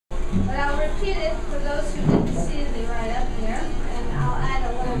but I'll repeat it for those who didn't see the write-up here, and I'll add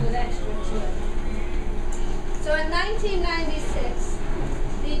a little bit extra to it. So in 1996,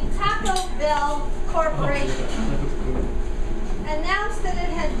 the Taco Bell Corporation announced that it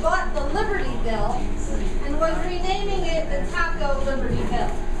had bought the Liberty Bell and was renaming it the Taco Liberty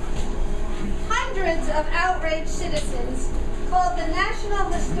Bell. Hundreds of outraged citizens called the National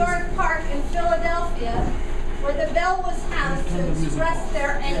Historic Park in Philadelphia, where the bell was housed, to express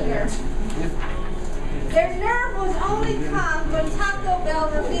their anger. Their nerve was only calmed when Taco Bell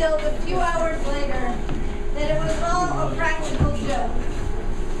revealed a few hours later that it was all a practical joke.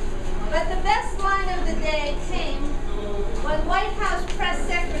 But the best line of the day came when White House Press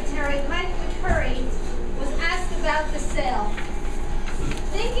Secretary Mike McCurry was asked about the sale.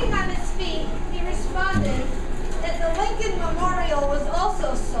 Thinking on his feet, he responded that the Lincoln Memorial was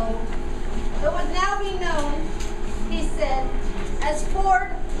also sold. It would now be known, he said, as Ford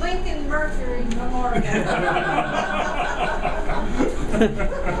Lincoln Mercury Memorial.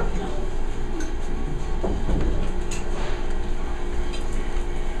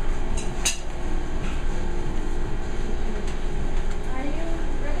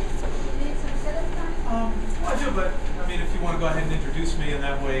 Well, I do, but I mean, if you want to go ahead and introduce me in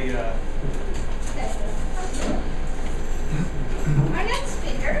that way. Okay. Our next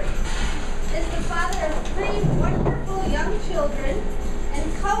speaker is the father of 3 wonderful young children and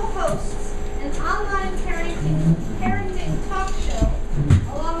co-hosts an online parenting talk show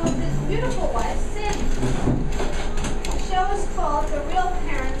along with his beautiful wife,